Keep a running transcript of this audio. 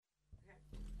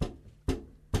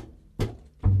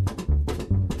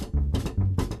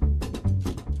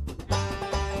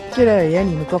G'day,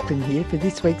 Annie McLaughlin here for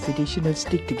this week's edition of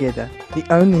Stick Together, the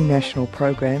only national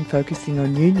program focusing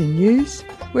on union news,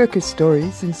 workers'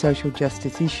 stories and social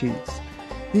justice issues.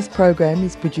 This program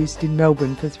is produced in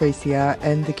Melbourne for 3CR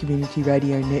and the Community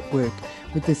Radio Network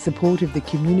with the support of the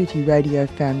Community Radio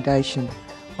Foundation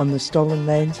on the stolen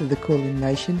lands of the Kulin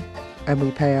Nation, and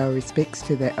we pay our respects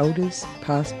to their elders,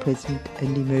 past, present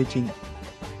and emerging.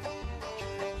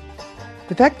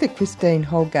 The fact that Christine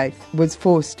Holgate was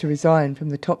forced to resign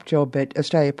from the top job at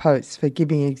Australia Post for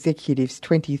giving executives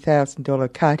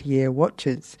 $20,000 Cartier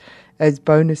watches as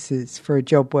bonuses for a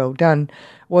job well done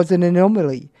was an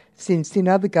anomaly, since in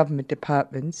other government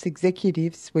departments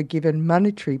executives were given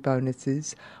monetary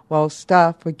bonuses while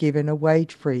staff were given a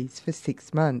wage freeze for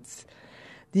 6 months.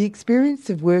 The experience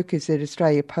of workers at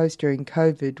Australia Post during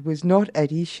COVID was not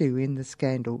at issue in the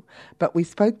scandal, but we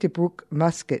spoke to Brooke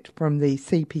Muscat from the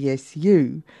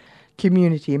CPSU,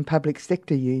 Community and Public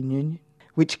Sector Union,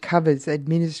 which covers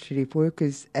administrative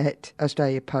workers at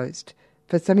Australia Post,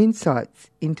 for some insights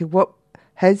into what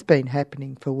has been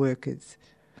happening for workers.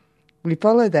 We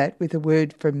follow that with a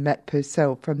word from Matt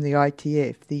Purcell from the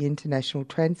ITF, the International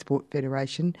Transport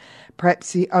Federation,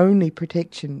 perhaps the only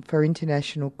protection for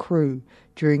international crew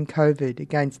during COVID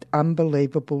against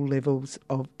unbelievable levels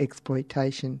of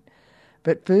exploitation.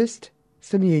 But first,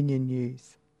 some union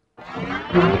news.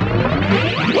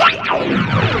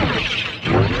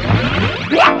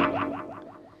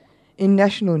 In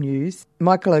national news,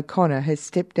 Michael O'Connor has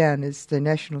stepped down as the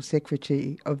National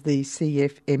Secretary of the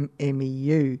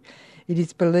CFMMEU. It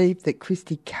is believed that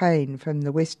Christy Kane from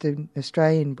the Western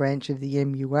Australian branch of the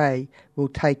MUA will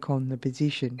take on the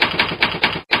position.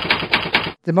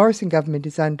 The Morrison government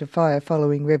is under fire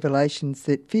following revelations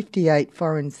that 58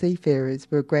 foreign seafarers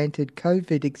were granted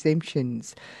COVID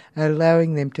exemptions,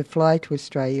 allowing them to fly to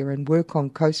Australia and work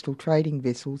on coastal trading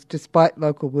vessels despite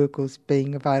local workers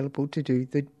being available to do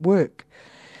the work.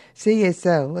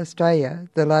 CSL Australia,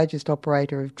 the largest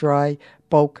operator of dry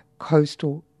bulk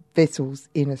coastal vessels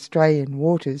in Australian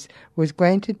waters, was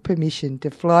granted permission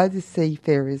to fly the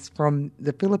seafarers from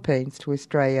the Philippines to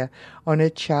Australia on a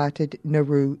chartered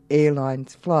Nauru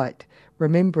Airlines flight,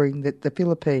 remembering that the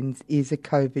Philippines is a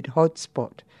COVID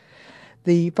hotspot.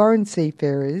 The foreign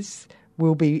seafarers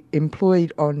will be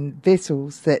employed on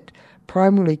vessels that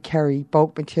primarily carry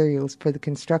bulk materials for the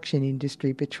construction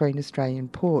industry between Australian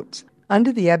ports.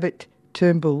 Under the Abbott,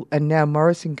 Turnbull and now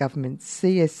Morrison governments,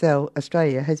 CSL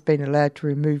Australia has been allowed to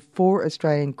remove 4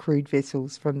 Australian crude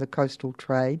vessels from the coastal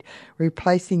trade,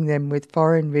 replacing them with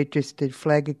foreign registered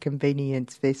flag of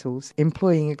convenience vessels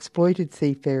employing exploited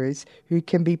seafarers who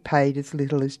can be paid as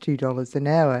little as $2 an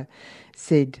hour,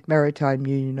 said Maritime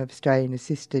Union of Australian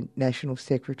Assistant National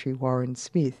Secretary Warren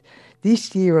Smith.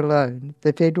 This year alone,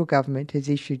 the federal government has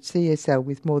issued CSL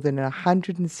with more than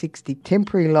 160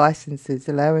 temporary licences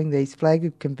allowing these flag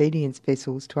of convenience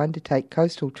vessels to undertake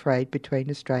coastal trade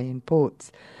between Australian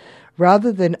ports.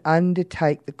 Rather than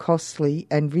undertake the costly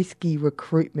and risky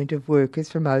recruitment of workers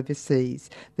from overseas,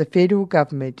 the federal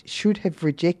government should have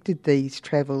rejected these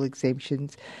travel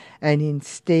exemptions and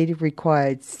instead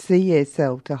required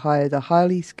CSL to hire the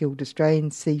highly skilled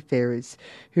Australian seafarers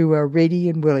who are ready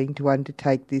and willing to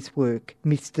undertake this work,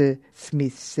 Mr.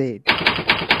 Smith said.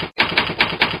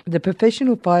 The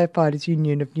Professional Firefighters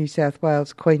Union of New South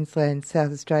Wales, Queensland,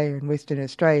 South Australia and Western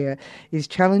Australia is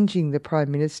challenging the Prime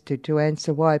Minister to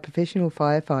answer why professional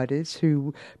firefighters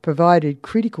who provided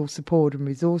critical support and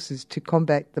resources to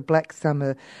combat the Black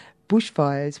Summer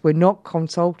bushfires were not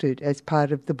consulted as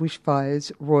part of the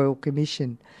Bushfires Royal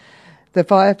Commission. The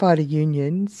firefighter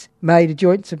unions made a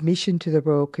joint submission to the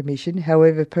Royal Commission.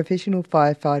 However, professional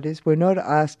firefighters were not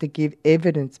asked to give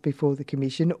evidence before the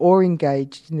Commission or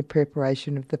engaged in the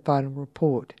preparation of the final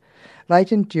report.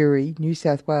 Leighton Dury, New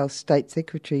South Wales State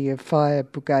Secretary of Fire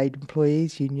Brigade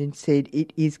Employees Union, said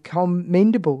it is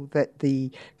commendable that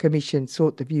the Commission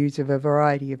sought the views of a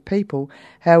variety of people.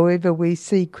 However, we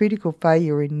see critical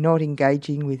failure in not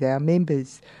engaging with our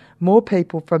members. More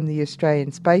people from the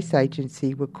Australian Space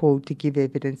Agency were called to give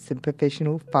evidence than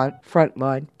professional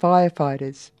frontline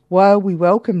firefighters. While we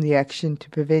welcome the action to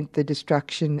prevent the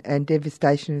destruction and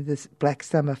devastation of the Black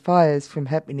Summer fires from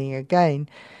happening again,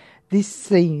 this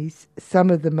sees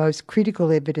some of the most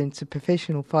critical evidence of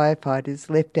professional firefighters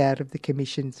left out of the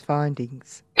Commission's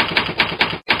findings.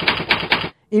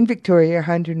 In Victoria,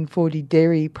 140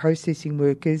 dairy processing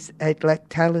workers at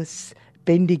Lactalis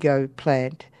Bendigo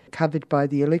plant, covered by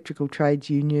the Electrical Trades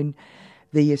Union,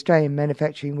 The Australian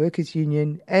Manufacturing Workers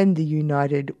Union and the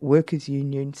United Workers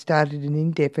Union started an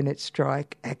indefinite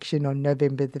strike action on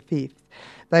November the 5th.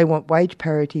 They want wage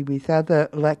parity with other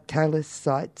Lactalis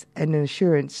sites and an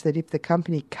assurance that if the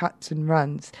company cuts and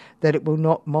runs, that it will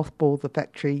not mothball the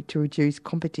factory to reduce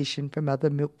competition from other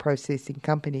milk processing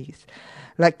companies.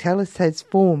 Lactalis has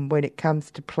formed when it comes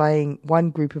to playing one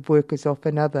group of workers off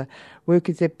another.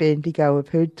 Workers at Bendigo have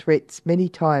heard threats many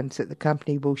times that the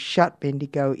company will shut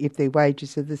Bendigo if their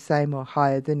wages are the same or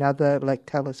higher than other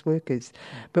Lactalis workers.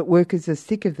 But workers are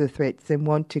sick of the threats and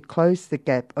want to close the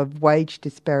gap of wage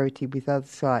disparity with other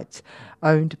sites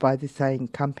owned by the same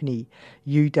company,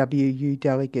 UWU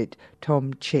delegate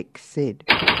Tom Check said.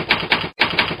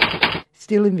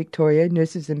 Still in Victoria,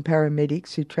 nurses and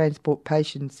paramedics who transport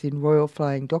patients in Royal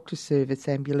Flying Doctor Service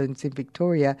ambulance in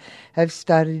Victoria have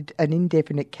started an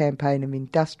indefinite campaign of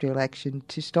industrial action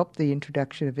to stop the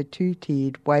introduction of a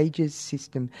two-tiered wages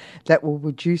system that will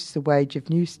reduce the wage of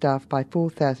new staff by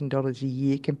 $4,000 a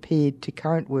year compared to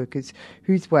current workers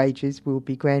whose wages will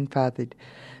be grandfathered.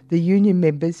 The union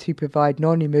members who provide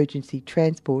non-emergency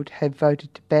transport have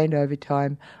voted to ban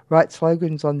overtime, write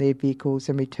slogans on their vehicles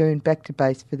and return back to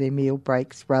base for their meal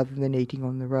breaks rather than eating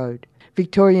on the road.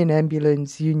 Victorian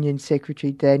Ambulance Union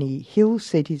Secretary Danny Hill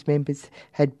said his members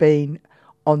had been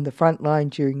on the front line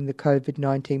during the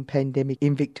COVID-19 pandemic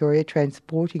in Victoria,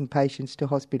 transporting patients to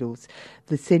hospitals.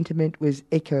 The sentiment was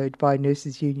echoed by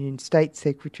Nurses Union State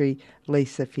Secretary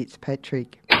Lisa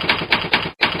Fitzpatrick.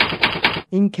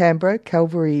 In Canberra,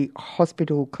 Calvary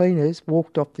Hospital cleaners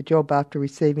walked off the job after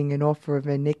receiving an offer of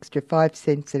an extra 5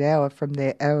 cents an hour from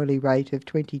their hourly rate of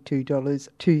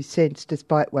 $22.02,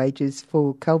 despite wages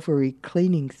for Calvary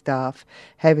cleaning staff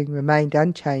having remained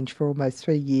unchanged for almost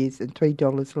 3 years and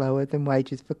 $3 lower than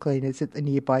wages for cleaners at the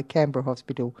nearby Canberra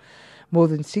Hospital. More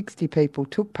than 60 people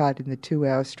took part in the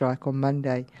 2-hour strike on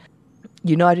Monday.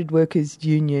 United Workers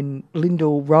Union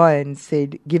Lyndall Ryan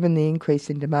said, given the increase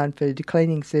in demand for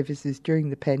cleaning services during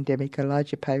the pandemic, a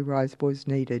larger pay rise was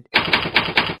needed.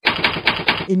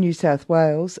 In New South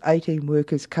Wales, 18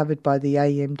 workers covered by the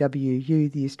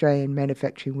AMWU, the Australian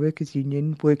Manufacturing Workers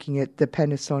Union, working at the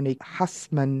Panasonic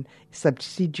Hussmann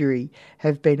subsidiary,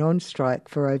 have been on strike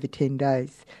for over 10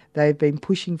 days. They have been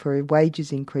pushing for a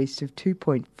wages increase of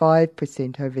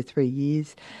 2.5% over 3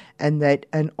 years and that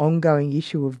an ongoing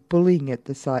issue of bullying at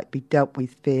the site be dealt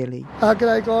with fairly.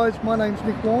 G'day guys, my name's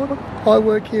Nick Warren. I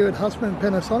work here at Hussmann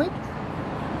Panasonic.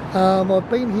 I've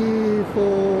been here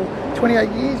for 28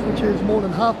 years, which is more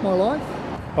than half my life.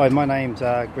 Hi, my name's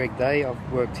Greg Day.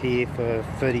 I've worked here for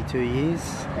 32 years.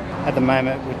 At the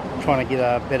moment we're trying to get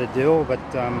a better deal, but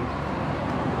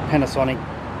Panasonic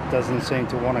doesn't seem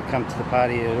to want to come to the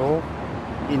party at all.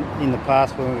 In the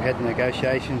past when we've had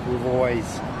negotiations, we've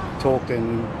always talked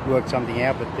and worked something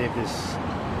out, but they've just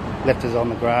left us on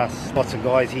the grass. Lots of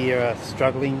guys here are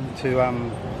struggling to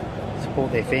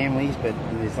support their families, but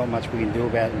there's not much we can do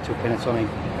about it until Panasonic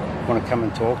want to come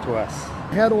and talk to us.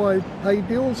 How do I pay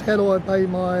bills? How do I pay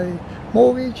my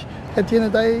mortgage? At the end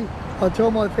of the day, I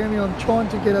tell my family I'm trying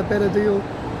to get a better deal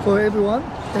for everyone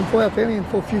and for our family and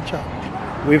for future.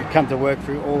 We've come to work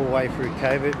all the way through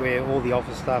COVID, where all the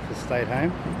office staff have stayed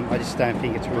home. I just don't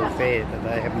think it's real fair that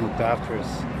they haven't looked after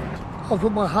us. I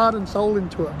put my heart and soul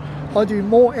into it. I do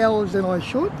more hours than I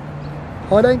should.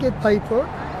 I don't get paid for it.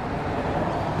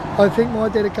 I think my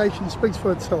dedication speaks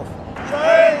for itself.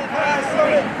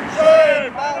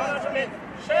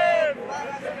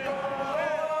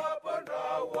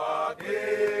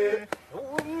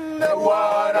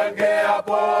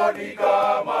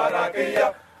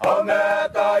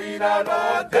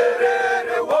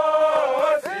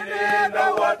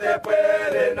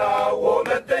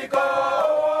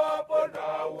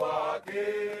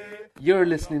 You're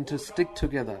listening to Stick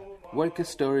Together, Worker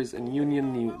Stories and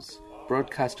Union News,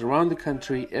 broadcast around the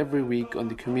country every week on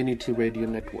the Community Radio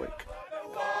Network.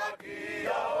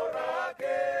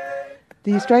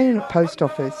 The Australian Post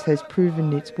Office has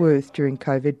proven its worth during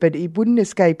COVID, but it wouldn't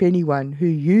escape anyone who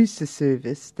used the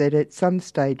service that at some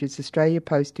stages Australia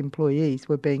Post employees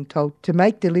were being told to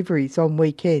make deliveries on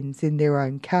weekends in their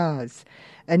own cars.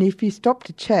 And if you stop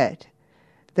to chat,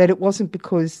 that it wasn't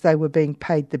because they were being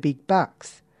paid the big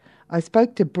bucks. I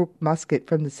spoke to Brooke Muscat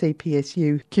from the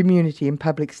CPSU Community and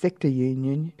Public Sector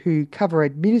Union, who cover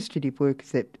administrative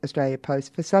workers at Australia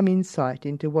Post, for some insight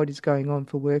into what is going on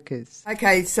for workers.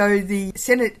 Okay, so the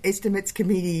Senate Estimates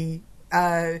Committee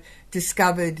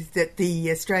discovered that the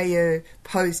Australia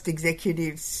Post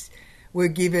executives were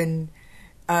given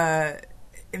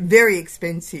very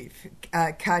expensive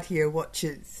Cartier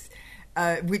watches,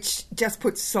 which just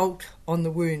puts salt on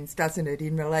the wounds, doesn't it,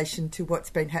 in relation to what's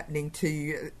been happening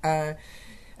to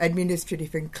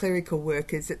administrative and clerical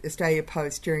workers at Australia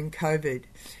Post during COVID.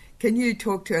 Can you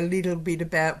talk to a little bit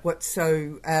about what's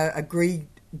so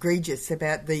egregious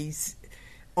about these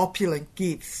opulent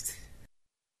gifts?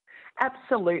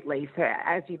 Absolutely. So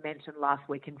as you mentioned last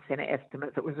week in Senate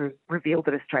estimates, it was revealed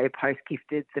that Australia Post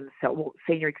gifted themselves,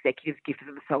 senior executives gifted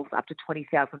themselves up to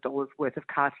 $20,000 worth of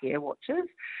Cartier watches.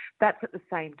 That's at the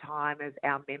same time as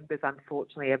our members,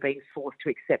 unfortunately, are being forced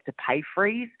to accept a pay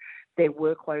freeze. Their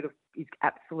workload is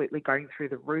absolutely going through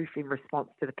the roof in response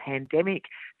to the pandemic.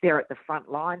 They're at the front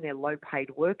line. They're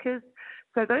low-paid workers.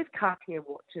 So those Cartier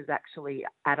watches actually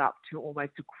add up to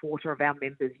almost a quarter of our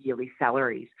members' yearly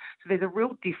salaries. So there's a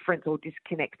real difference or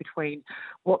disconnect between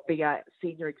what the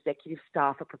senior executive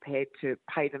staff are prepared to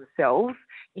pay themselves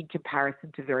in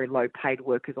comparison to very low-paid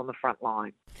workers on the front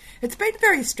line. It's been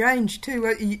very strange too.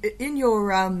 In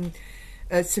your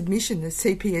submission, the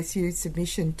CPSU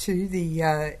submission to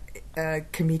the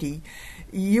committee,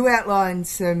 you outlined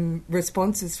some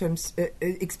responses from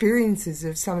experiences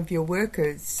of some of your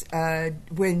workers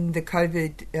when the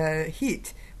COVID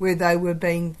hit, where they were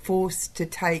being forced to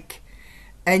take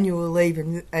annual leave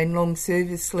and long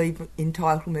service leave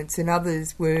entitlements, and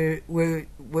others were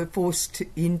forced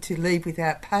into leave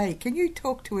without pay. Can you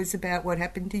talk to us about what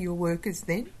happened to your workers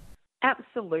then?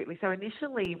 Absolutely. So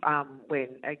initially, when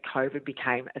COVID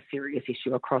became a serious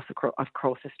issue across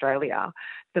Australia,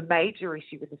 the major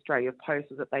issue with Australia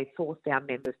Post was that they forced our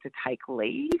members to take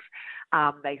leave.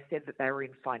 They said that they were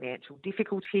in financial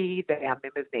difficulty, that our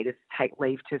members needed to take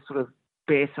leave to sort of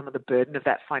bear some of the burden of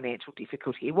that financial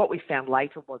difficulty. What we found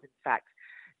later was, in fact,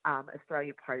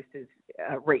 Australia Post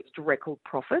has reached record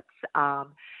profits.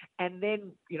 And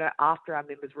then, after our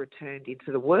members returned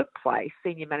into the workplace,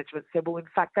 senior management said, well, in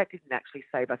fact, that didn't actually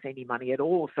save us any money at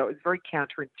all. So it was very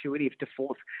counterintuitive to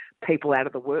force people out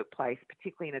of the workplace,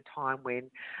 particularly in a time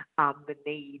when the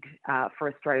need for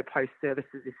Australia Post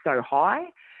services is so high.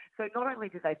 So not only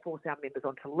did they force our members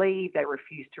onto leave, they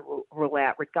refused to rule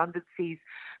out redundancies,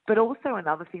 but also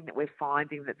another thing that we're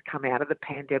finding that's come out of the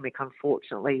pandemic,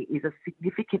 unfortunately, is a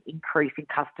significant increase in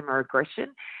customer aggression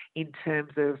in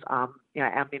terms of our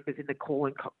members in the call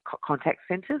and contact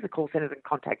centres, the call centres and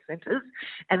contact centres.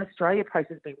 And Australia Post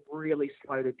has been really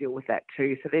slow to deal with that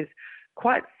too. So there's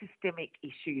quite systemic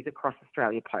issues across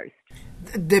Australia Post.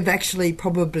 They've actually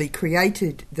probably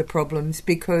created the problems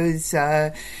because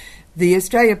the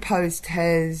Australia Post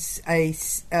has a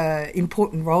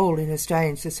important role in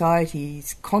Australian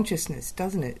society's consciousness,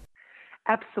 doesn't it?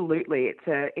 Absolutely. It's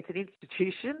an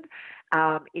institution.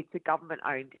 It's a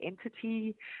government-owned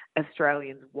entity.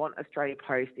 Australians want Australia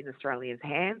Post in Australians'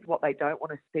 hands. What they don't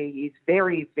want to see is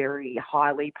very, very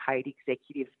highly paid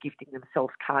executives gifting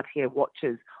themselves Cartier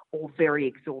watches or very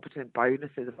exorbitant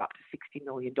bonuses of up to $60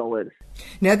 million.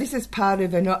 Now, this is part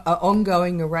of an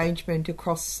ongoing arrangement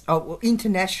across,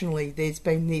 internationally. There's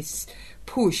been this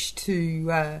push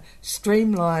to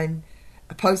streamline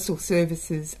postal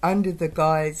services under the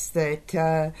guise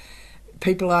that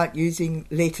people aren't using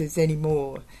letters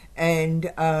anymore, and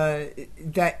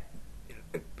that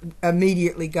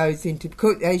immediately goes into,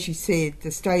 because as you said, the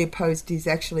Australia Post is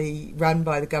actually run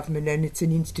by the government and it's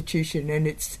an institution and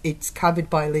it's covered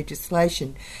by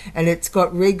legislation and it's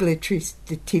got regulative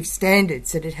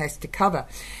standards that it has to cover.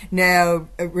 Now,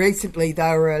 recently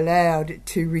they were allowed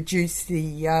to reduce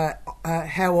the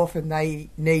how often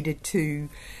they needed to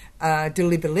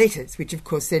deliver letters, which of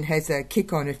course then has a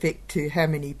kick-on effect to how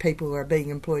many people are being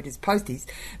employed as posties.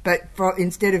 But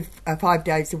instead of 5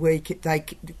 days a week, they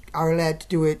are allowed to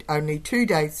do it only 2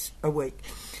 days a week.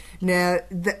 Now,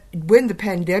 when the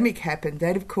pandemic happened,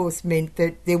 that of course meant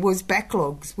that there was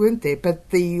backlogs, weren't there?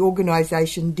 But the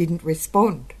organisation didn't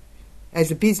respond, as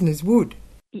a business would.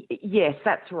 Yes,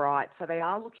 that's right. So they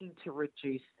are looking to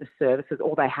reduce the services,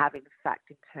 or they have in fact,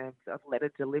 in terms of letter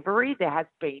delivery. There has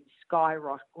been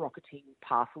skyrocketing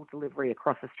parcel delivery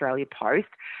across Australia Post.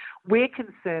 We're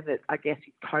concerned that, I guess,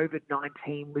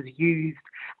 COVID-19 was used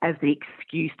as the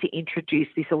excuse to introduce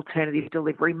this alternative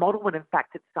delivery model, when in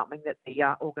fact it's something that the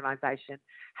organisation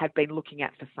had been looking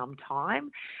at for some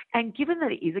time. And given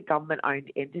that it is a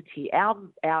government-owned entity,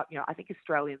 I think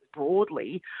Australians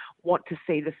broadly want to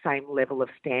see the same level of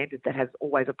standard that has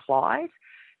always applied.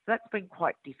 So that's been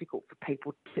quite difficult for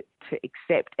people to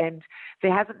accept, and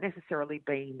there hasn't necessarily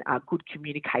been good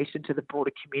communication to the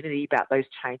broader community about those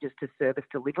changes to service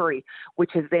delivery, which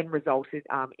has then resulted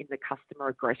in the customer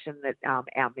aggression that our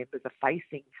members are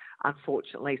facing,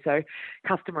 unfortunately. So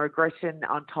customer aggression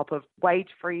on top of wage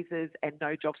freezes and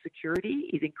no job security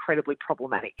is incredibly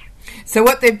problematic. So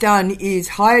what they've done is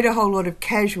hired a whole lot of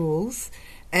casuals,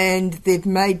 and they've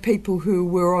made people who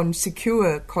were on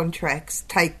secure contracts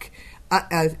take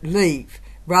leave,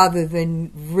 rather than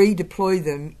redeploy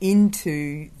them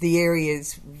into the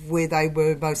areas where they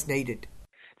were most needed.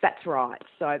 That's right.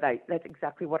 So that's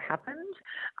exactly what happened.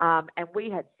 And we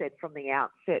had said from the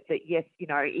outset that, yes,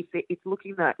 if it's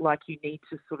looking like you need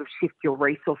to sort of shift your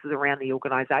resources around the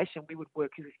organisation, we would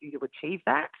work with you to achieve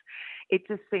that. It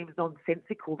just seems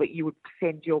nonsensical that you would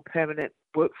send your permanent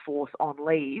workforce on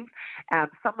leave.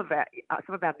 Some of our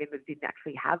members didn't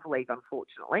actually have leave,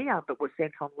 unfortunately, but were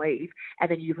sent on leave, and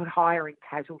then you would hire in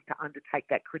casuals to undertake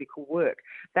that critical work.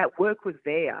 That work was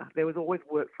there. There was always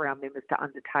work for our members to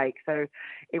undertake. So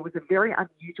it was a very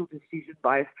unusual decision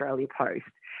by Australia Post.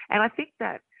 And I think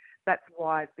that's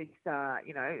why this,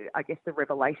 I guess the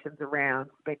revelations around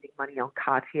spending money on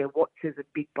Cartier watches and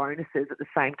big bonuses at the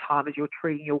same time as you're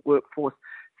treating your workforce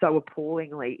so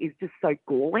appallingly is just so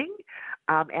galling.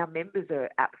 Our members are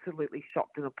absolutely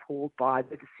shocked and appalled by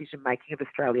the decision-making of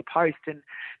Australia Post. And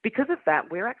because of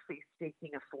that, we're actually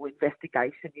seeking a full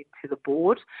investigation into the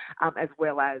board, as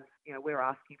well as, we're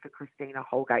asking for Christina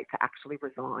Holgate to actually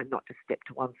resign, not just step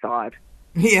to one side.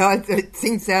 Yeah,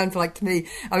 it sounds like to me.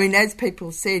 I mean, as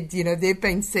people said, they've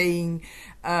been seeing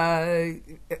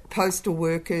postal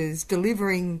workers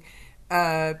delivering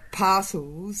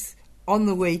parcels on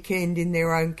the weekend in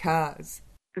their own cars.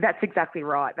 That's exactly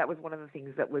right. That was one of the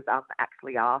things that was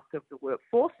actually asked of the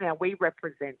workforce. Now, we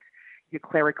represent your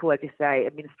clerical, as you say,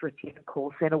 administrative and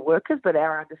call centre workers, but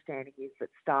our understanding is that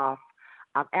staff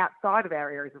outside of our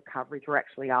areas of coverage were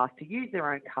actually asked to use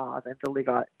their own cars and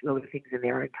deliver things in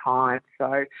their own time.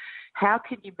 So how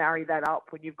can you marry that up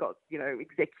when you've got,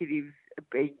 executives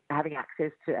having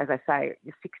access to, as I say,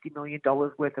 $60 million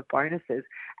worth of bonuses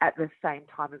at the same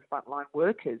time as frontline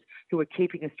workers who are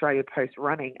keeping Australia Post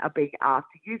running are being asked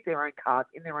to use their own cars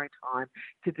in their own time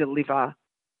to deliver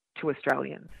to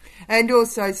Australians. And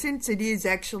also, since it is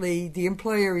actually, the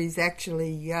employer is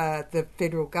actually the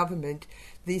federal government,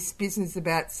 this business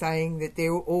about saying that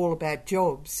they're all about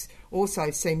jobs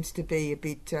also seems to be a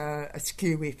bit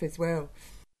askew with as well.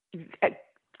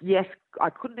 Yes,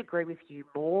 I couldn't agree with you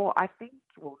more. I'm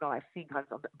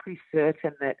pretty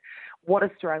certain that what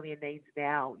Australia needs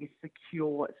now is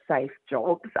secure, safe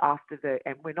jobs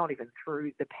and we're not even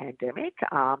through the pandemic.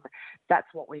 That's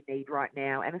what we need right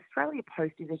now. And Australia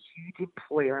Post is a huge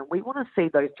employer, and we want to see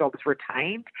those jobs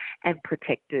retained and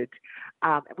protected.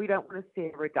 We don't want to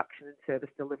see a reduction in service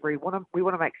delivery. We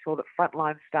want to make sure that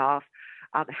frontline staff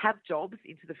have jobs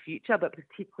into the future, but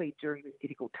particularly during this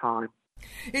difficult time.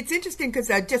 It's interesting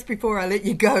because just before I let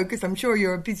you go, because I'm sure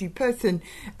you're a busy person,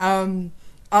 there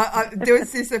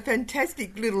was a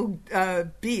fantastic little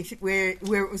bit where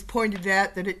it was pointed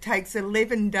out that it takes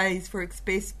 11 days for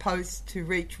Express Post to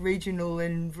reach regional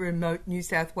and remote New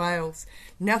South Wales.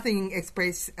 Nothing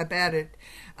express about it.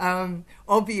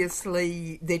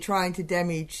 Obviously, they're trying to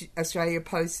damage Australia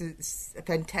Post's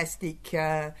fantastic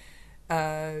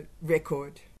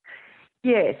record.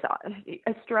 Yes,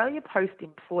 Australia Post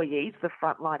employees, the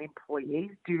frontline employees,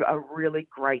 do a really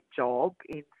great job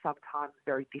in sometimes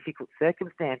very difficult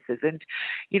circumstances. And,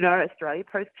 Australia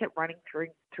Post kept running through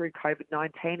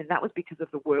COVID-19, and that was because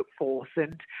of the workforce.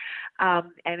 And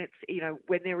it's,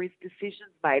 when there is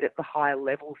decisions made at the higher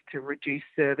levels to reduce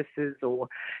services or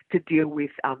to deal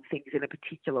with things in a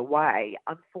particular way,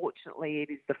 unfortunately,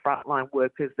 it is the frontline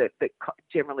workers that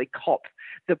generally cop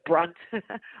the brunt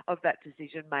of that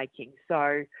decision making.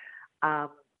 So,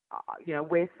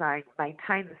 we're saying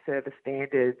maintain the service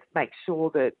standards, make sure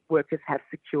that workers have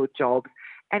secure jobs,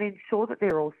 and ensure that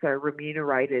they're also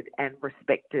remunerated and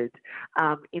respected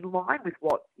in line with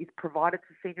what is provided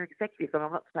to senior executives. And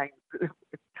I'm not saying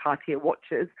Cartier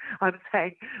watches, I'm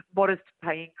saying modest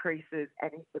pay increases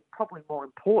and probably more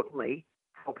importantly,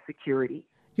 job security.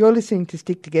 You're listening to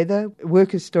Stick Together,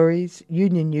 worker stories,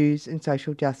 union news and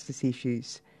social justice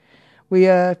issues. We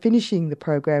are finishing the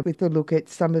program with a look at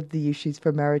some of the issues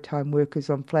for maritime workers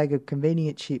on flag of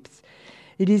convenience ships.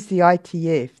 It is the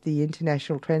ITF, the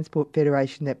International Transport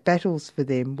Federation, that battles for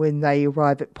them when they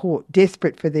arrive at port,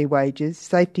 desperate for their wages,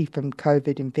 safety from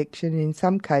COVID infection, and in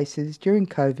some cases, during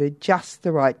COVID, just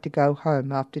the right to go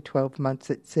home after 12 months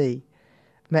at sea.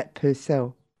 Matt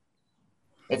Purcell.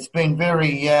 It's been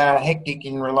very hectic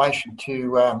in relation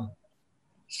to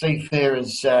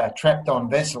seafarers trapped on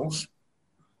vessels.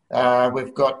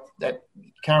 We've got that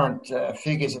current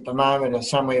figures at the moment are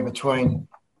somewhere between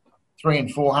 300,000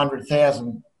 and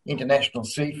 400,000 international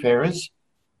seafarers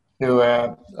who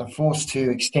are forced to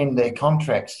extend their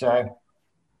contracts. So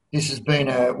this has been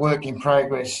a work in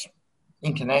progress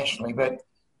internationally, but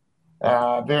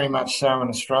very much so in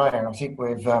Australia. I think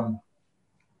we've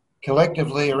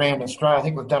collectively around Australia, I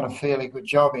think we've done a fairly good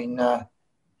job in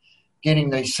getting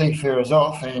these seafarers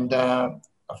off, and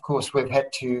of course, we've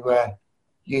had to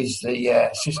use the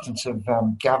assistance of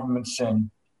governments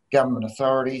and government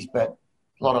authorities, but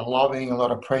a lot of lobbying, a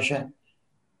lot of pressure.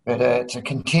 But it's a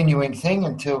continuing thing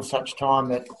until such time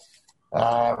that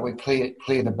we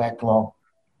clear the backlog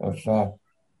of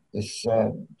this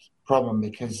problem,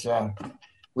 because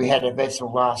we had a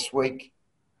vessel last week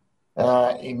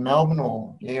in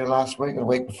Melbourne, last week or the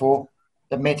week before,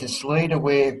 the Metis Leader,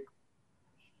 where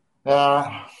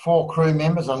 4 crew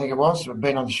members, I think it was, have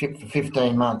been on the ship for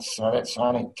 15 months. So that's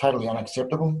totally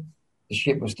unacceptable. The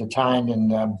ship was detained,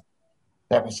 and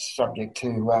that was subject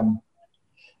to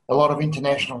a lot of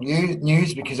international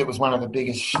news because it was one of the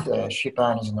biggest ship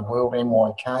owners in the world,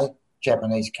 NYK,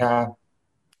 Japanese car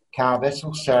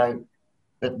vessels. So,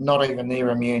 but not even they're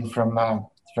immune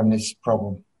from this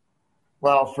problem.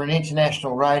 Well, for an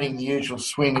international rating, the usual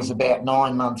swing is about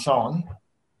 9 months on,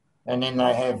 and then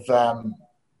they have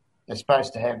they're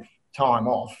supposed to have time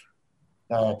off,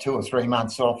 2 or 3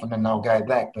 months off, and then they'll go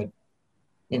back. But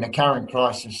in the current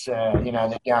crisis, they're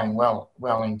going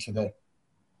well into the,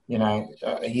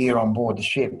 a year on board the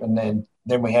ship, and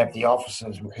then we have the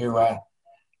officers who are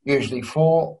usually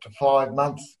 4 to 5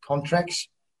 month contracts,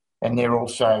 and they're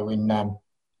also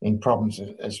in problems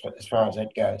as far as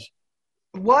that goes.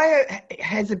 Why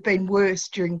has it been worse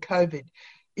during COVID?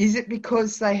 Is it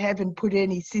because they haven't put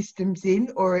any systems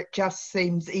in, or it just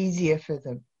seems easier for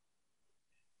them?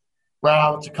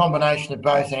 Well, it's a combination of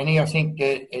both, Annie. I think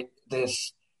the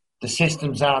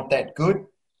systems aren't that good.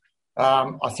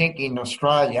 I think in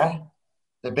Australia,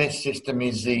 the best system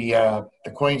is the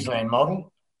Queensland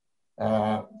model.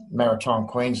 Maritime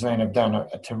Queensland have done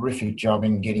a terrific job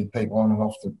in getting people on and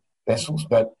off the vessels.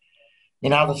 But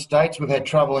in other states, we've had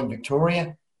trouble in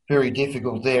Victoria, very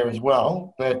difficult there as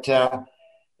well. But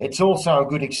it's also a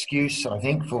good excuse, I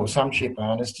think, for some ship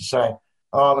owners to say,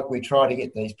 oh, look, we tried to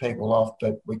get these people off,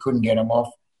 but we couldn't get them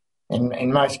off. And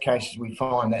in most cases, we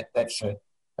find that that's a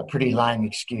pretty lame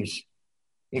excuse.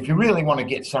 If you really want to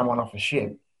get someone off a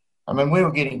ship, I mean, we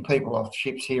were getting people off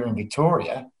ships here in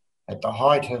Victoria at the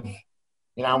height of,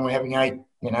 and we're having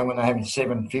when they're having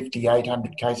 750,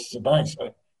 800 cases a day.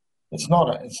 So it's not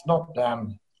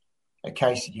a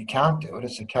case that you can't do it.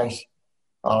 It's a case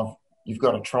of you've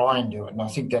got to try and do it. And I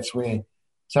think that's where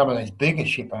some of these bigger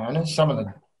ship owners, some of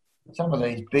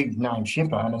these big name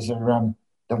ship owners are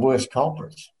the worst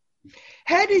culprits.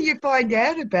 How do you find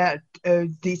out about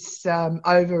this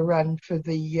overrun for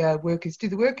the workers? Do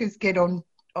the workers get on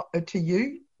to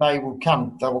you? They will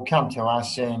come to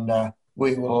us, and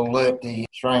we will alert the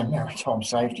Australian Maritime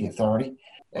Safety Authority,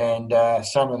 and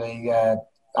some of the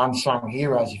unsung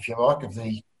heroes, if you like, of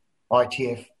the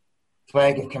ITF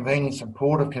Flag of Convenience and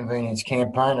Port of Convenience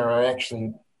campaign are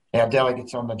actually our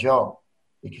delegates on the job,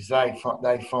 because they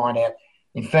find out.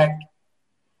 In fact,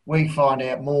 we find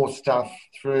out more stuff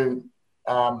through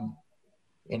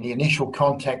in the initial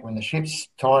contact when the ship's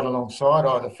tied alongside,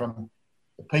 either from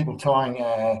the people tying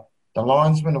the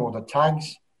linesmen or the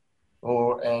tugs,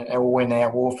 or when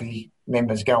our wharfie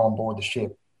members go on board the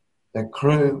ship. The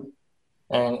crew,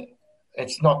 and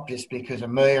it's not just because of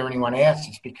me or anyone else,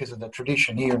 it's because of the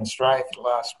tradition here in Australia for the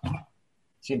last,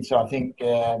 since I think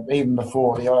even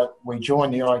before we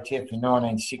joined the ITF in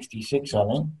 1966, I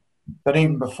think. But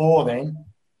even before then,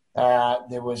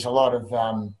 there was a lot of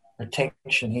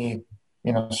protection here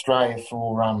in Australia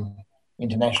for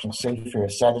international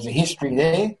seafarers. So there's a history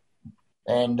there,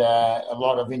 and a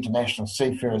lot of international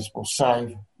seafarers will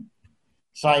save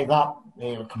up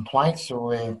their complaints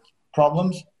or their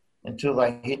problems until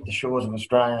they hit the shores of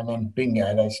Australia, and then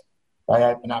bingo, they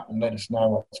open up and let us know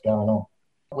what's going on.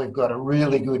 We've got a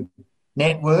really good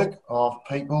network of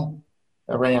people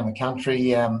around the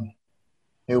country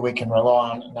who we can rely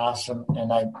on and ask them,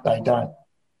 and they don't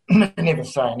never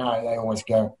say no. They always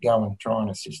go and try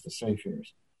and assist the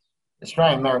seafarers. The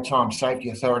Australian Maritime Safety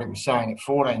Authority was saying that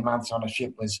 14 months on a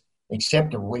ship was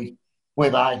acceptable.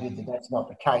 We've argued that that's not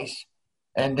the case.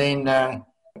 And then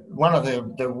one of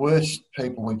the worst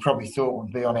people we probably thought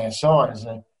would be on our side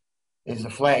is the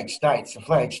flag states. The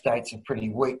flag states are pretty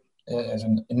weak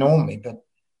normally, but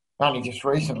only just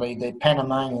recently the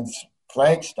Panamanian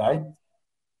flag state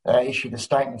issued a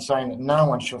statement saying that no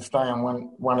one shall stay on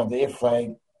one of their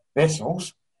flag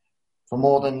vessels for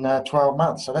more than 12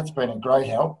 months. So that's been a great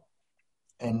help,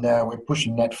 and we're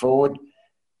pushing that forward.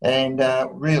 And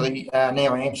really, now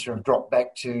AMSA have dropped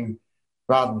back to,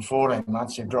 rather than 14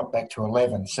 months, they've dropped back to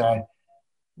 11. So,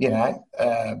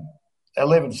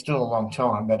 11 is still a long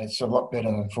time, but it's a lot better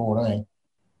than 14.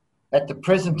 At the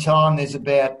present time, there's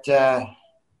about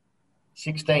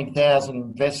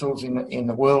 16,000 vessels in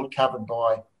the world covered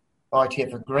by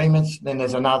ITF agreements. Then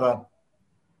there's another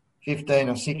 15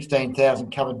 or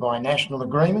 16,000 covered by national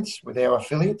agreements with our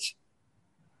affiliates.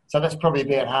 So that's probably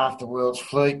about half the world's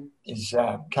fleet is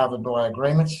covered by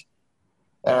agreements.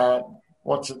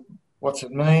 What's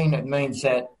it mean? It means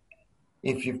that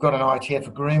if you've got an ITF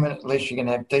agreement, at least you're going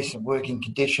to have decent working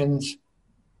conditions.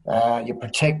 You're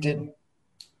protected,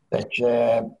 that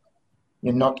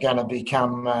you're not going to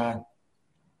become,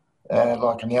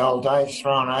 like in the old days,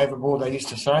 thrown overboard, they used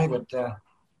to say, but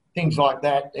things like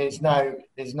that. There's no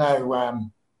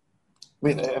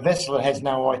with a vessel that has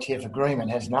no ITF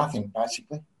agreement has nothing,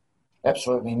 basically.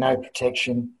 Absolutely no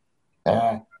protection.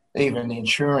 Even the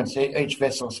insurance, each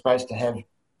vessel is supposed to have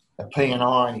a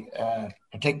P&I,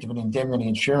 protective and indemnity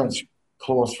insurance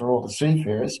clause for all the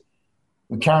seafarers.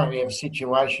 We currently have a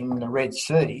situation in the Red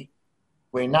Sea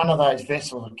where none of those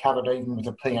vessels are covered even with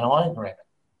a P&I agreement.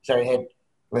 So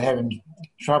we're having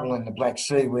trouble in the Black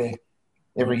Sea where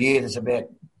every year there's about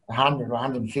 100 or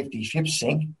 150 ships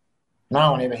sink.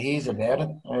 No one ever hears about it,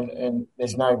 and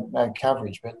there's no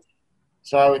coverage.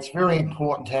 So it's very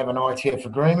important to have an ITF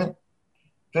agreement.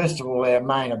 First of all, our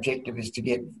main objective is to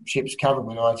get ships covered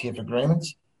with ITF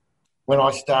agreements. When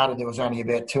I started, there was only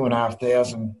about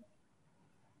 2,500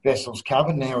 vessels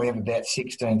covered. Now we have about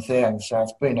 16,000, so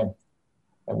it's been a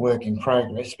work in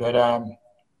progress. But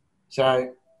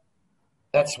so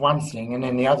that's one thing, and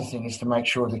then the other thing is to make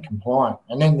sure they're compliant.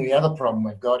 And then the other problem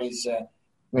we've got is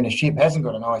when a ship hasn't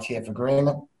got an ITF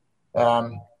agreement,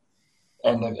 and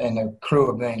the crew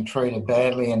are being treated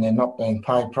badly and they're not being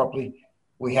paid properly,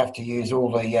 we have to use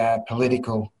all the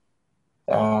political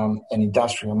and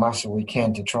industrial muscle we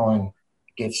can to try and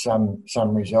get some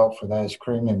result for those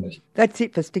crew members. That's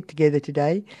it for Stick Together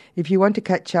today. If you want to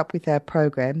catch up with our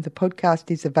program, the podcast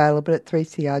is available at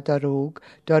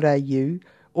 3cr.org.au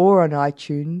or on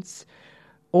iTunes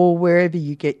or wherever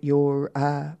you get your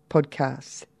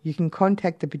podcasts. You can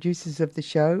contact the producers of the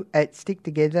show at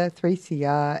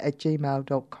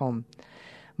sticktogether3cr@gmail.com.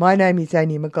 My name is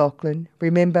Annie McLaughlin.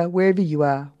 Remember, wherever you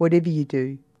are, whatever you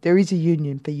do, there is a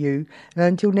union for you. And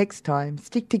until next time,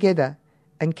 stick together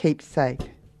and keep safe.